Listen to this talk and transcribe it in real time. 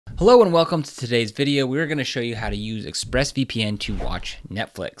Hello and welcome to today's video. We're going to show you how to use ExpressVPN to watch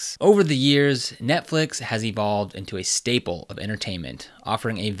Netflix. Over the years, Netflix has evolved into a staple of entertainment,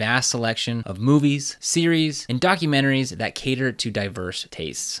 offering a vast selection of movies, series, and documentaries that cater to diverse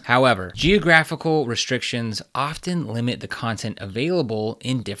tastes. However, geographical restrictions often limit the content available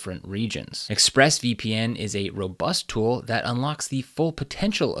in different regions. ExpressVPN is a robust tool that unlocks the full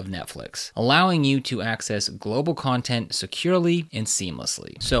potential of Netflix, allowing you to access global content securely and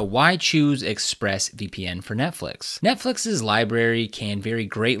seamlessly. So why choose ExpressVPN for Netflix? Netflix's library can vary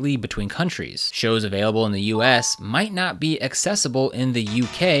greatly between countries. Shows available in the US might not be accessible in the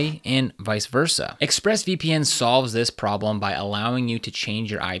UK and vice versa. ExpressVPN solves this problem by allowing you to change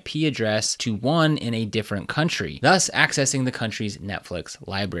your IP address to one in a different country, thus accessing the country's Netflix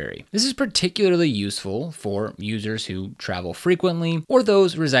library. This is particularly useful for users who travel frequently or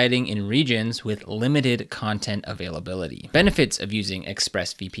those residing in regions with limited content availability. Benefits of using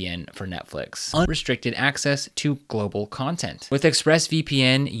ExpressVPN for Netflix: unrestricted access to global content. With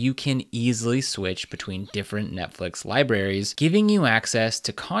ExpressVPN, you can easily switch between different Netflix libraries, giving you access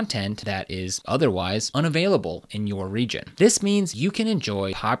to content that is otherwise unavailable in your region. This means you can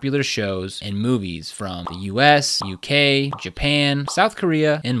enjoy popular shows and movies from the US, UK, Japan, South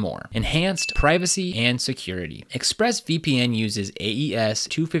Korea, and more. Enhanced privacy and security. ExpressVPN uses AES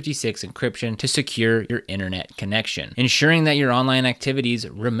 256 encryption to secure your internet connection, ensuring that your online activities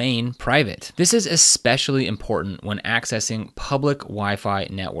remain private. This is especially important when accessing public Wi-Fi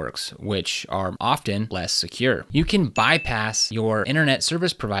networks, which are often less secure. You can bypass your internet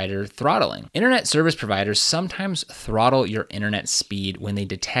service provider throttling. Internet service providers sometimes throttle your internet speed when they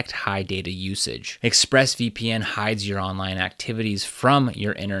detect high data usage. ExpressVPN hides your online activities from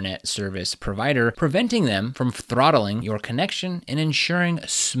your internet service provider, preventing them from throttling your connection and ensuring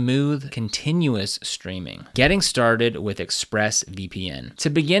smooth, continuous streaming. Getting started with ExpressVPN. To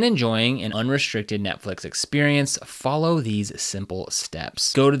begin enjoying an unrestricted Netflix experience, follow these simple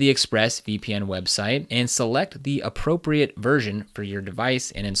steps. Go to the ExpressVPN website and select the appropriate version for your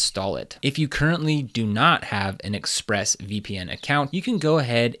device and install it. If you currently do not have an ExpressVPN account, you can go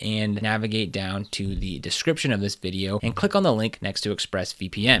ahead and navigate down to the description of this video and click on the link next to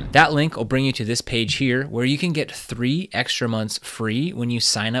ExpressVPN. That link will bring you to this page here where you can get 3 extra months free when you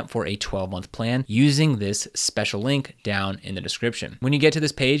sign up for a 12-month plan using this special link down in the description. When you get to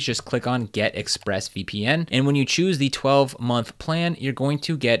this page, just click on Get ExpressVPN, and when you choose the 12-month plan, you're going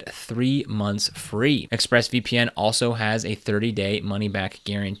to get 3 months free. ExpressVPN also has a 30-day money-back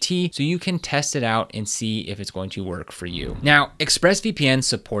guarantee, so you can test it out and see if it's going to work for you. Now, ExpressVPN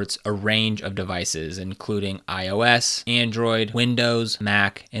supports a range of devices, including iOS, Android, Windows,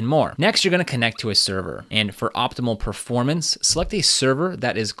 Mac, and more. Next, you're going to connect to a server, and for optimal performance, select a server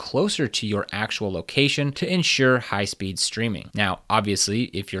that is closer to your actual location to ensure high-speed streaming. Now, obviously,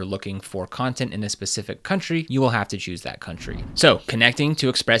 if you're looking for content in a specific country, you will have to choose that country. So connecting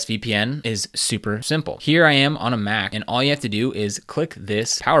to ExpressVPN is super simple. Here I am on a Mac, and all you have to do is click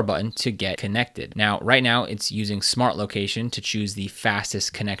this power button to get connected. Now, right now it's using smart location to choose the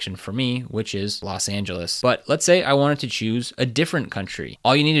fastest connection for me, which is Los Angeles. But let's say I wanted to choose a different country.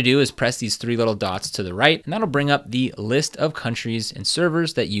 All you need to do is press these 3 little dots to the right, and that'll bring up the list of countries and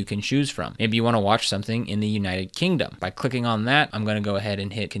servers that you can choose from. Maybe you want to watch something in the United Kingdom. By clicking on that, I'm going to go ahead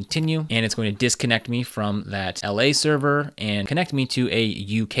and hit continue, and it's going to disconnect me from that LA server and connect me to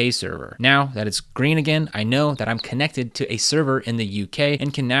a UK server. Now that it's green again, I know that I'm connected to a server in the UK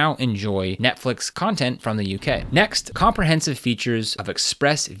and can now enjoy Netflix content from the UK. Next, comprehensive features of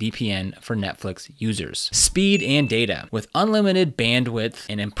ExpressVPN for Netflix users. Speed and data. With unlimited bandwidth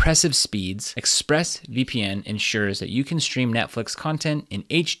and impressive speeds, ExpressVPN ensures that you can stream Netflix content in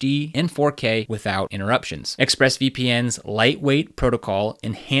HD and 4K without interruptions. ExpressVPN's lightweight protocol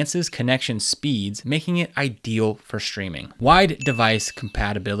enhances connection speeds, making it ideal for streaming. Wide device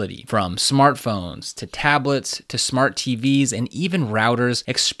compatibility. From smartphones to tablets to smart TVs and even routers,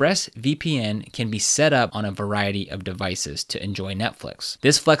 ExpressVPN can be set up on a variety of devices to enjoy Netflix.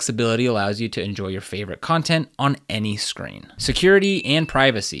 This flexibility allows you to enjoy your favorite content on any screen. Security and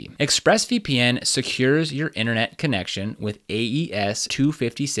privacy. ExpressVPN secures your internet connection with AES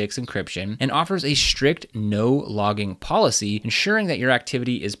 256 encryption and offers a strict no logging policy, ensuring that your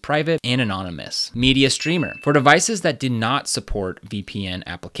activity is private and anonymous. Media streamer. For devices that did not support VPN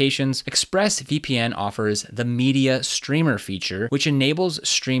applications, ExpressVPN offers the media streamer feature, which enables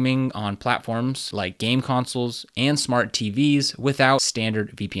streaming on platforms like game consoles and smart TVs without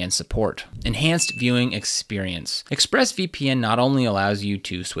standard VPN support. Enhanced viewing experience. ExpressVPN not only allows you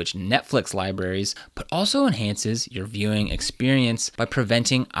to switch Netflix libraries, but also enhances your viewing experience by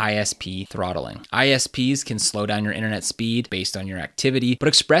preventing ISP throttling. ISPs can slow down your internet speed based on your activity,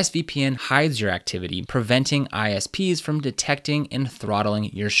 but ExpressVPN hides your activity, preventing ISPs from detecting and throttling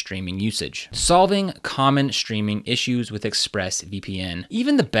your streaming usage. Solving common streaming issues with ExpressVPN.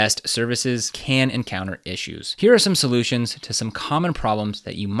 Even the best services can encounter issues. Here are some solutions to some common problems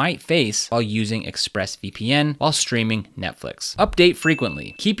that you might face while using ExpressVPN while streaming Netflix. Update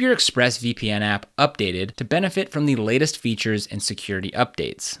frequently. Keep your ExpressVPN app updated to benefit from the latest features and security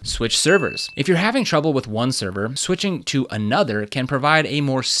updates. Switch servers. If you're having trouble with one server, switching to another can provide a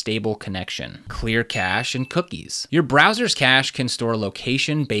more stable connection. Clear cache and cookies. Your browser's cache can store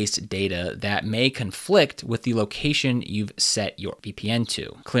location-based data that may conflict with the location you've set your VPN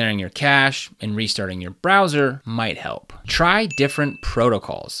to. Clearing your cache and restarting your browser might help. Try different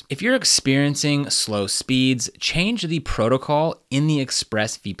protocols. If you're experiencing slow speeds, change the protocol in the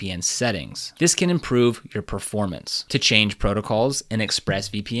ExpressVPN settings. This can improve your performance. To change protocols in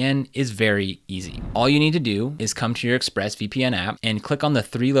ExpressVPN is very easy. All you need to do is come to your ExpressVPN app and click on the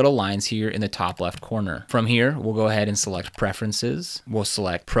three little lines here in the top left corner. From here, we'll go ahead and select Preferences. We'll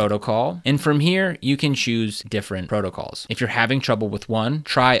select Protocol. And from here, you can choose different protocols. If you're having trouble with one,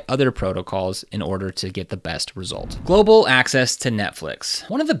 try other protocols in order to get the best result. Global access to Netflix.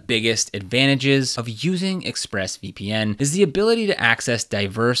 One of the biggest advantages of using ExpressVPN is the ability to access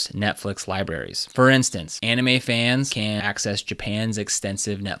diverse Netflix libraries. For instance, anime fans can access Japan's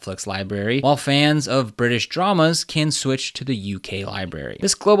extensive Netflix library, while fans of British dramas can switch to the UK library.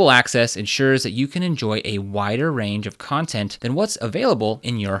 This global access ensures that you can enjoy a wider range of content than what's available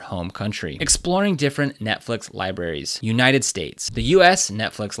in your home country. Exploring different Netflix libraries. United States. The US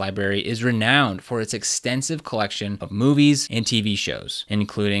Netflix library is renowned for its extensive collection of movies and TV shows,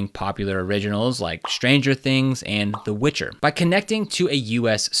 including popular originals like Stranger Things and The Witcher. By connecting to a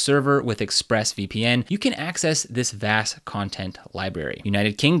US server with ExpressVPN, you can access this vast content library.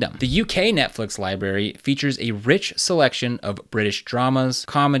 United Kingdom. The UK Netflix library features a rich selection of British dramas,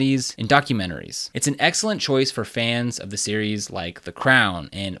 comedies, and documentaries. It's an excellent choice for fans of the series like The Crown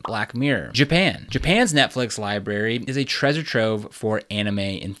and Black Mirror. Japan. Japan's Netflix library is a treasure trove for anime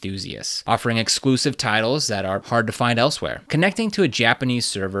enthusiasts, offering exclusive titles that are hard to find elsewhere. Connecting to a Japanese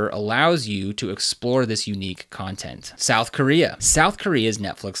server allows you to explore this unique content. South Korea. South Korea's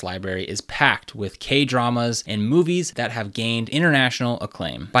Netflix library is packed with K-dramas and movies that have gained international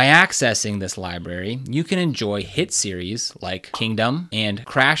acclaim. By accessing this library, you can enjoy hit series like Kingdom and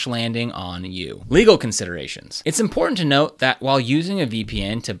Crash Landing on You. Legal considerations. It's important to note that while using a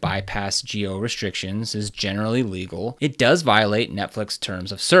VPN to bypass geo-restrictions is generally legal, it does violate Netflix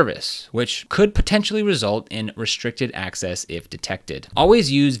terms of service, which could potentially result in restricted access if detected.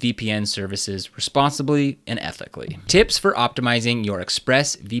 Always use VPN services responsibly and ethically. Tips for optimizing your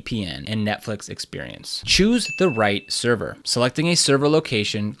ExpressVPN and Netflix experience. Choose the right server. Selecting a server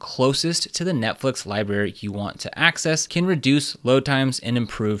location closest to the Netflix library you want to access can reduce load times and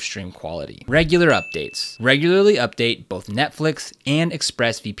improve stream quality. Regular updates. Regularly update both Netflix and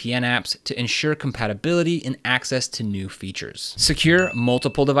ExpressVPN apps to ensure compatibility and access to new features. Secure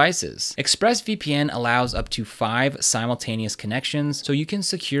multiple devices. ExpressVPN allows up to 5 simultaneous connections, so you can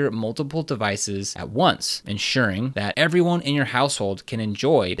secure multiple devices at once, ensuring that everyone in your household can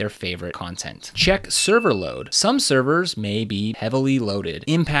enjoy their favorite content. Check server load. Some servers may be heavily loaded,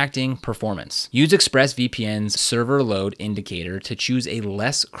 impacting performance. Use ExpressVPN's server load indicator to choose a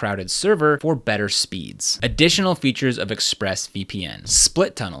less crowded server for better speeds. Additional features of ExpressVPN.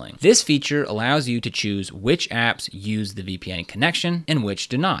 Split tunneling. This feature allows you to choose which apps use the VPN connection and which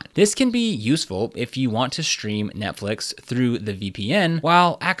do not. This can be useful if you want to stream Netflix through the VPN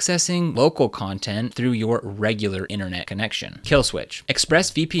while accessing local content through your regular internet connection. Kill switch.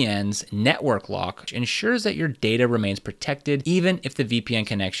 ExpressVPN's network lock ensures that your data remains protected even if the VPN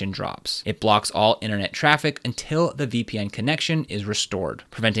connection drops. It blocks all internet traffic until the VPN connection is restored,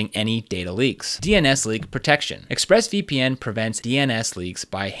 preventing any data leaks. DNS leak protection. ExpressVPN prevents DNS leaks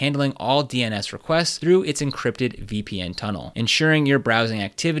by handling all DNS requests through its encrypted VPN tunnel, ensuring your browsing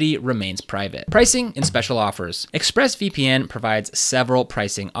activity remains private. Pricing and special offers. ExpressVPN provides several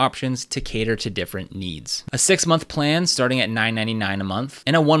pricing options to cater to different needs. A 6-month plan starting at $9.99 a month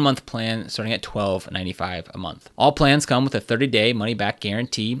and a 1-month plan starting at $12.95 a month. All plans come with a 30-day money-back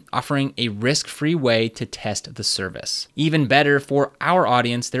guarantee, offering a risk-free way to test the service. Even better, for our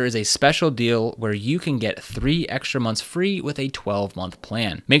audience, there is a special deal where you can get 3 extra months free with a 12-month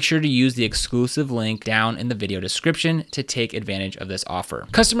plan. Make sure to use the exclusive link down in the video description to take advantage of this offer.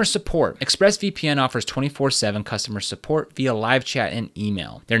 Customer support. ExpressVPN offers 24/7 customer support via live chat and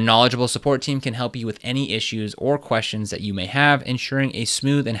email. Their knowledgeable support team can help you with any issues or questions that you may have, ensuring a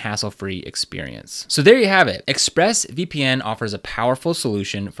smooth and hassle-free experience. So there you have it. ExpressVPN offers a powerful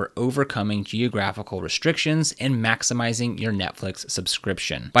solution for overcoming geographical restrictions and maximizing maximizing your Netflix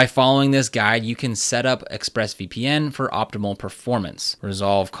subscription. By following this guide, you can set up ExpressVPN for optimal performance,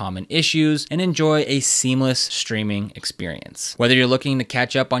 resolve common issues, and enjoy a seamless streaming experience. Whether you're looking to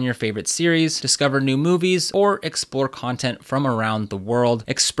catch up on your favorite series, discover new movies, or explore content from around the world,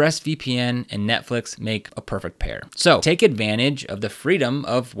 ExpressVPN and Netflix make a perfect pair. So take advantage of the freedom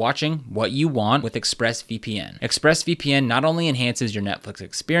of watching what you want with ExpressVPN. ExpressVPN not only enhances your Netflix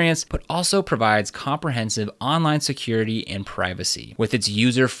experience, but also provides comprehensive online security and privacy. With its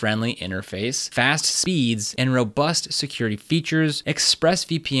user-friendly interface, fast speeds, and robust security features,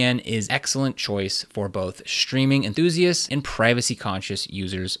 ExpressVPN is an excellent choice for both streaming enthusiasts and privacy-conscious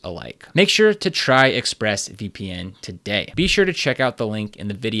users alike. Make sure to try ExpressVPN today. Be sure to check out the link in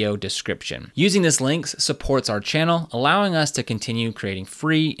the video description. Using this link supports our channel, allowing us to continue creating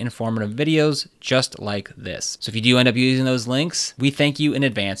free, informative videos just like this. So if you do end up using those links, we thank you in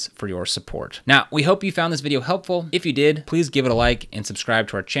advance for your support. Now, we hope you found this video helpful. If you did, please give it a like and subscribe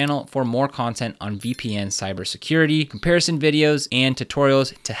to our channel for more content on VPN cybersecurity, comparison videos, and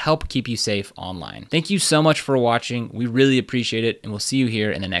tutorials to help keep you safe online. Thank you so much for watching. We really appreciate it, and we'll see you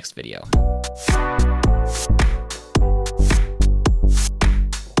here in the next video.